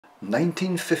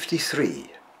1953. It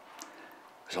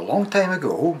was a long time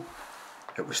ago.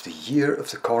 It was the year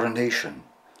of the coronation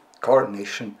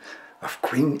of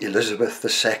Queen Elizabeth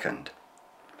II.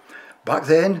 Back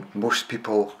then, most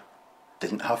people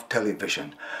didn't have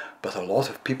television, but a lot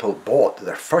of people bought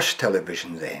their first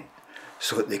television then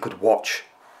so that they could watch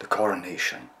the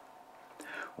coronation.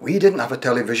 We didn't have a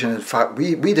television. In fact,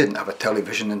 we didn't have a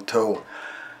television until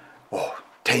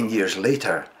 10 years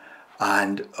later.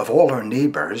 And of all our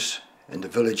neighbours in the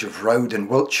village of Roud in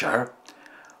Wiltshire,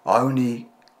 I only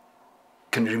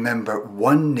can remember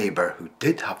one neighbour who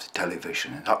did have the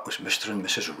television, and that was Mr. and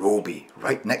Mrs. Roby,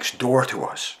 right next door to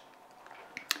us.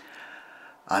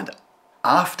 And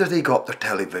after they got their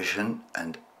television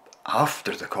and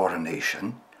after the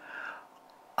coronation,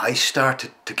 I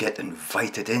started to get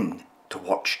invited in to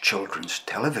watch children's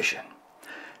television.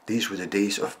 These were the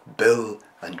days of Bill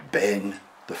and Ben,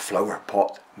 the Flower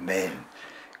Pot Men.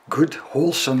 Good,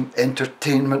 wholesome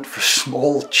entertainment for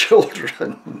small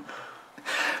children.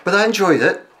 But I enjoyed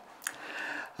it.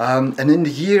 And in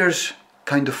the years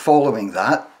kind of following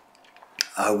that,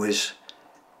 I was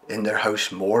in their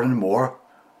house more and more,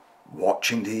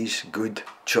 watching these good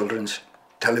children's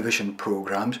television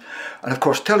programmes. And of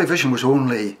course television was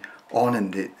only on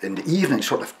in the evening,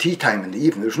 sort of tea time in the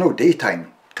evening. There was no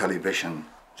daytime television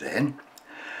then.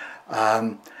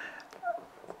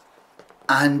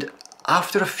 And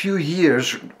after a few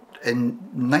years, in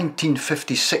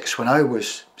 1956, when I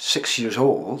was 6 years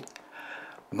old,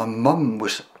 my mum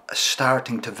was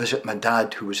starting to visit my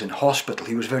dad, who was in hospital.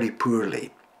 He was very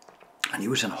poorly and he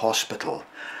was in hospital.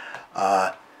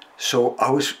 So I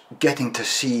was getting to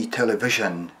see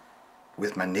television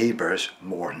with my neighbours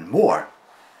more and more.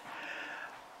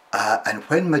 And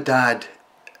when my dad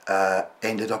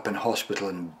ended up in hospital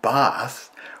in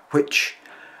Bath, which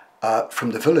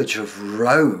from the village of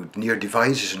Roud near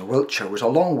Devizes in Wiltshire was a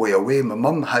long way away, my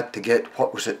mum had to get,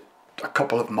 a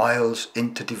couple of miles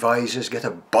into Devizes, get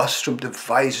a bus from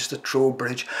Devizes to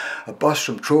Trowbridge, a bus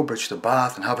from Trowbridge to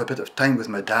Bath, and have a bit of time with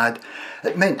my dad.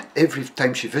 It meant every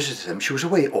time she visited him, she was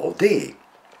away all day.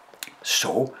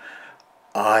 So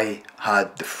I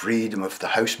had the freedom of the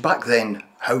house. Back then,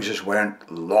 houses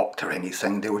weren't locked or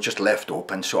anything, they were just left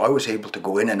open, so I was able to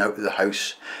go in and out of the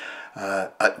house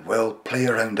at will, play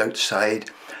around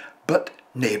outside, but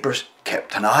neighbours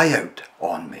kept an eye out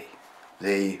on me.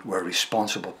 They were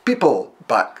responsible people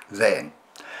back then.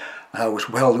 I was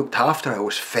well looked after. I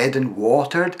was fed and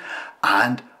watered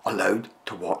and allowed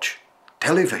to watch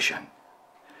television.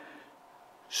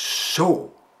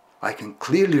 So I can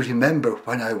clearly remember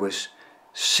when I was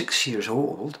 6 years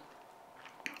old,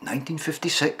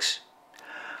 1956,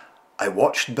 I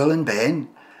watched Bill and Ben,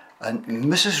 and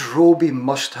Mrs. Roby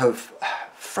must have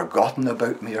forgotten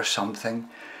about me or something,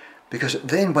 because it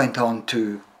then went on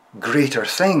to greater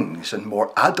things and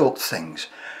more adult things.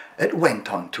 It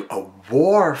went on to a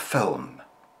war film.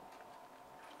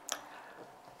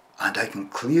 And I can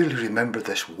clearly remember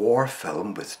this war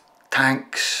film with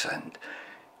tanks and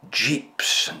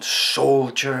jeeps and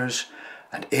soldiers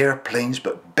and airplanes,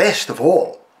 but best of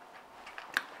all,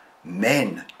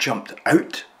 men jumped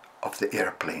out of the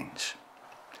airplanes.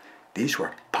 These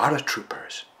were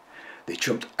paratroopers. They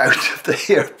jumped out of the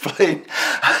airplane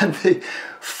and they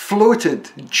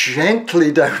floated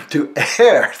gently down to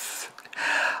earth.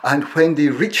 And when they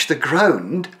reached the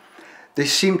ground, they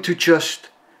seemed to just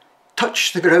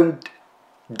touch the ground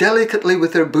delicately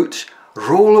with their boots,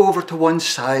 roll over to one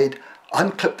side,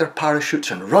 unclip their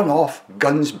parachutes and run off,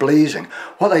 guns blazing.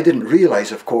 What I didn't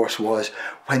realise, of course, was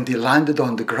when they landed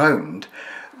on the ground,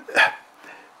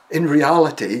 in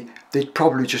reality, they'd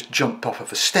probably just jumped off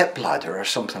of a stepladder or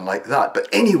something like that. But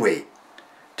anyway,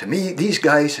 to me, these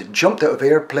guys had jumped out of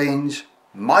airplanes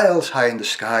miles high in the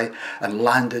sky and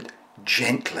landed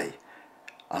gently.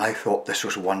 And I thought this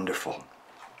was wonderful.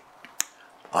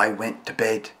 I went to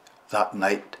bed that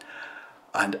night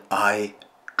and I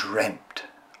dreamt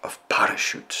of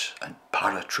parachutes and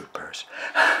paratroopers.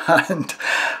 And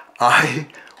I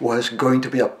was going to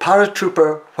be a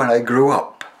paratrooper when I grew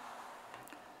up.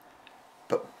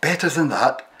 But better than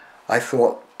that, I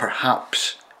thought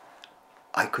perhaps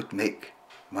I could make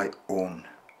my own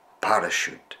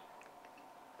parachute.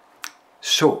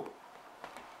 So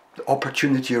the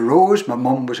opportunity arose. My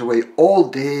mum was away all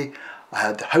day. I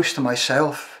had the house to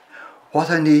myself. What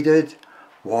I needed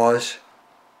was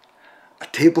a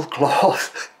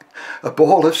tablecloth, a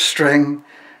ball of string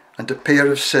and a pair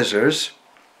of scissors,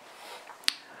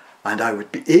 and I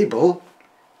would be able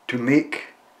to make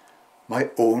my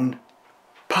own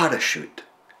parachute.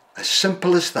 As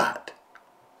simple as that.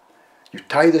 You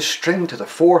tie the string to the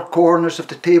four corners of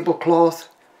the tablecloth,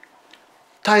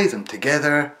 tie them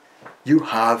together, you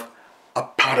have a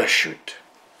parachute.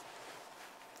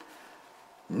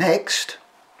 Next,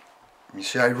 you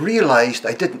see, I realised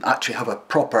I didn't actually have a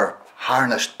proper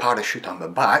harnessed parachute on my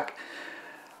back.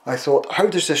 I thought, how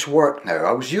does this work now?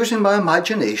 I was using my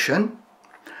imagination.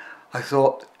 I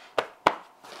thought,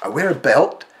 I wear a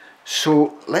belt,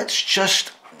 so let's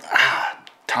just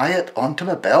tie it onto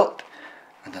my belt,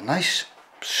 and a nice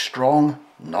strong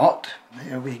knot.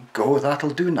 There we go,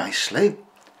 that'll do nicely.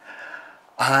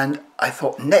 And I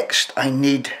thought, next I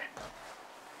need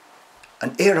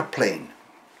an aeroplane.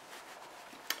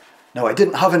 Now, I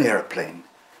didn't have an aeroplane,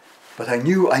 but I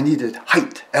knew I needed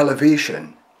height,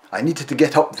 elevation. I needed to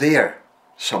get up there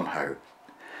somehow.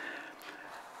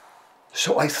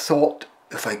 So I thought,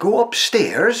 if I go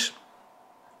upstairs,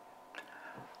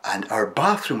 and our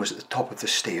bathroom was at the top of the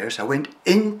stairs, I went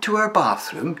into our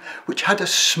bathroom, which had a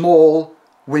small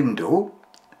window,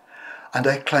 and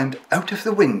I climbed out of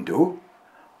the window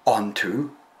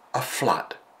onto a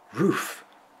flat roof,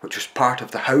 which was part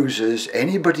of the houses.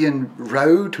 Anybody in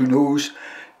Roud who knows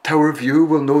Tower View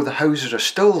will know the houses are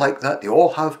still like that. They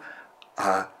all have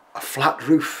a flat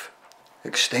roof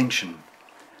extension.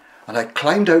 And I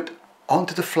climbed out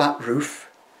onto the flat roof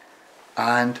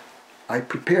and I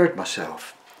prepared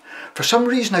myself. For some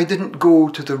reason I didn't go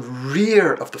to the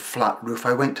rear of the flat roof.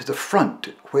 I went to the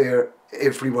front where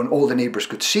everyone, all the neighbours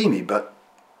could see me, but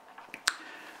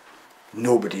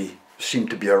nobody seemed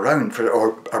to be around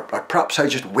or perhaps I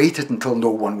just waited until no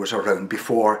one was around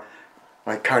before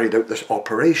I carried out this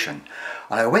operation.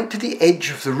 And I went to the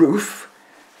edge of the roof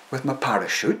with my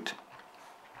parachute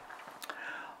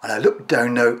and I looked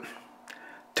down. Now,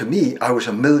 to me, I was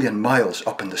 1,000,000 miles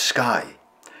up in the sky.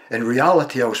 In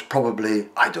reality, I was probably,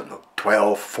 I don't know,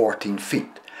 12, 14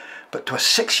 feet. But to a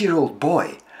 6-year-old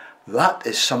boy, that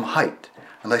is some height.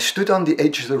 And I stood on the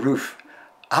edge of the roof,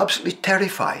 absolutely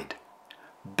terrified.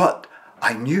 But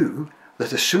I knew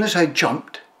that as soon as I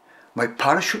jumped, my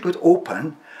parachute would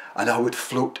open and I would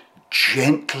float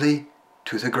gently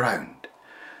to the ground.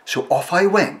 So off I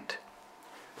went.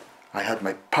 I had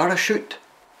my parachute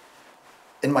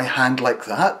in my hand like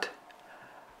that,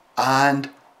 and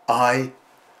I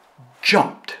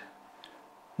jumped.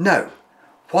 Now,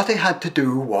 what I had to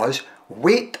do was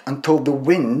wait until the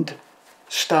wind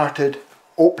started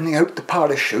opening out the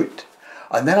parachute,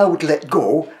 and then I would let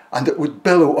go and it would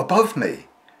billow above me.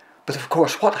 But of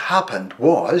course what happened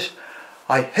was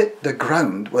I hit the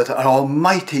ground with an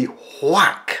almighty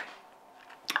whack,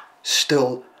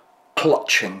 still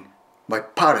clutching my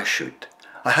parachute.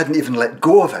 I hadn't even let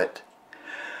go of it.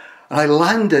 And I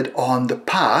landed on the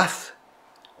path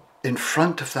in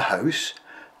front of the house.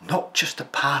 Not just the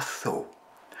path though.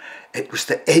 It was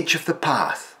the edge of the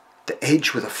path, the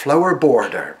edge with a flower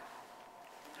border.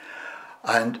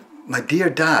 And my dear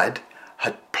dad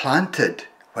had planted,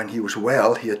 when he was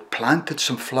well, he had planted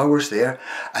some flowers there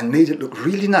and made it look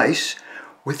really nice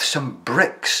with some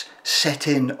bricks set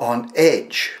in on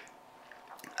edge.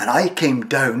 And I came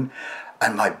down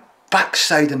and my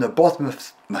backside and the bottom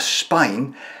of my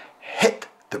spine hit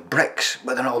the bricks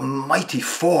with an almighty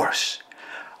force,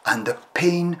 and the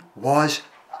pain was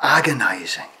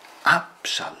agonising,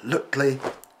 absolutely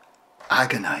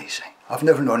agonising. I've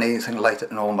never known anything like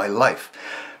it in all my life.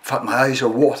 In fact, my eyes are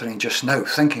watering just now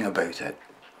thinking about it.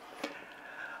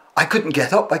 I couldn't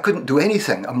get up, I couldn't do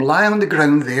anything. I'm lying on the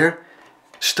ground there,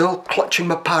 still clutching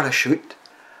my parachute,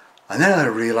 and then I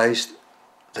realised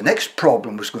the next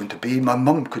problem was going to be my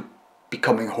mum could be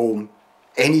coming home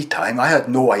any time. I had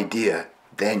no idea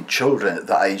then. Children at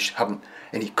that age haven't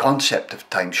any concept of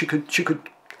time. She could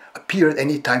appear at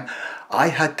any time. I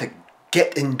had to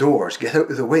get indoors, get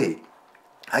out of the way.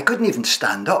 I couldn't even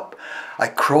stand up. I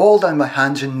crawled on my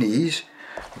hands and knees,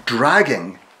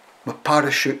 dragging my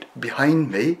parachute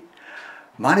behind me,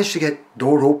 managed to get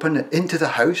door open and into the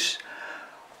house.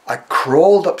 I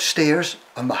crawled upstairs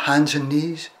on my hands and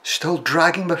knees, still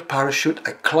dragging my parachute.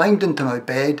 I climbed into my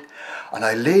bed and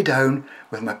I lay down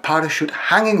with my parachute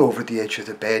hanging over the edge of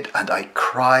the bed, and I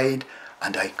cried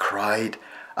and I cried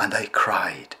and I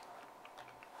cried.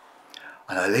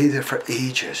 And I lay there for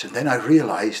ages, and then I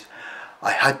realised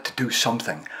I had to do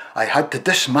something. I had to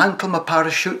dismantle my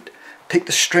parachute, take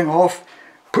the string off,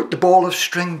 put the ball of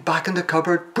string back in the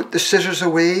cupboard, put the scissors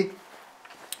away,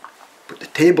 put the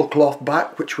tablecloth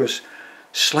back, which was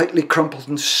slightly crumpled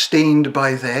and stained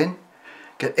by then,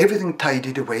 get everything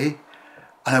tidied away,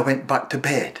 and I went back to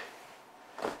bed.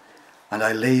 And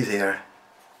I lay there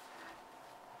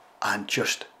and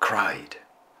just cried.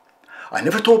 I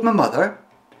never told my mother.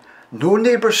 No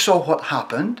neighbours saw what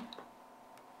happened.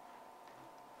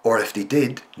 Or if they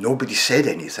did, nobody said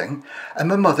anything, and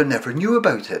my mother never knew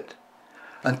about it.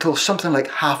 until something like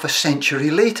half a century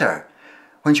later,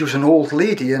 when she was an old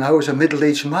lady and I was a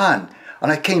middle-aged man.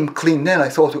 And I came clean then. I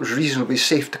thought it was reasonably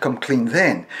safe to come clean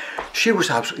then. She was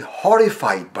absolutely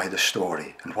horrified by the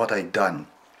story and what I'd done.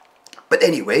 But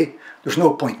anyway, there's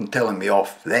no point in telling me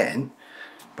off then.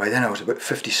 By then I was about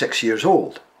 56 years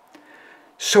old.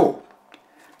 So,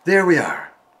 there we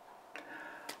are.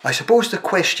 I suppose the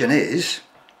question is,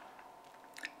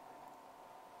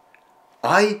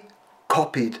 I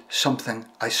copied something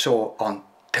I saw on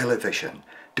television.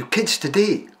 Do kids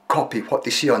today copy what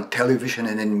they see on television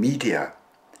and in media?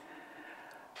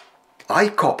 I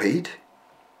copied.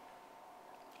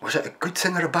 Was it a good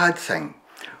thing or a bad thing?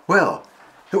 Well,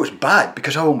 it was bad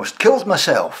because I almost killed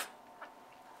myself.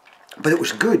 But it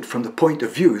was good from the point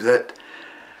of view that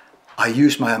I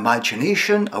used my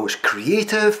imagination, I was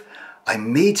creative, I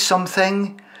made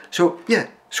something. So yeah,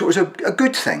 so it was a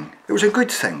good thing. It was a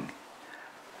good thing.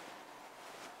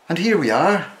 And here we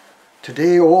are,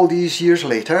 today, all these years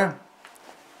later,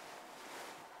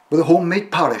 with a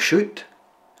homemade parachute.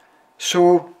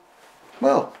 So,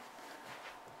 well,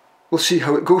 we'll see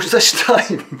how it goes this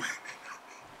time.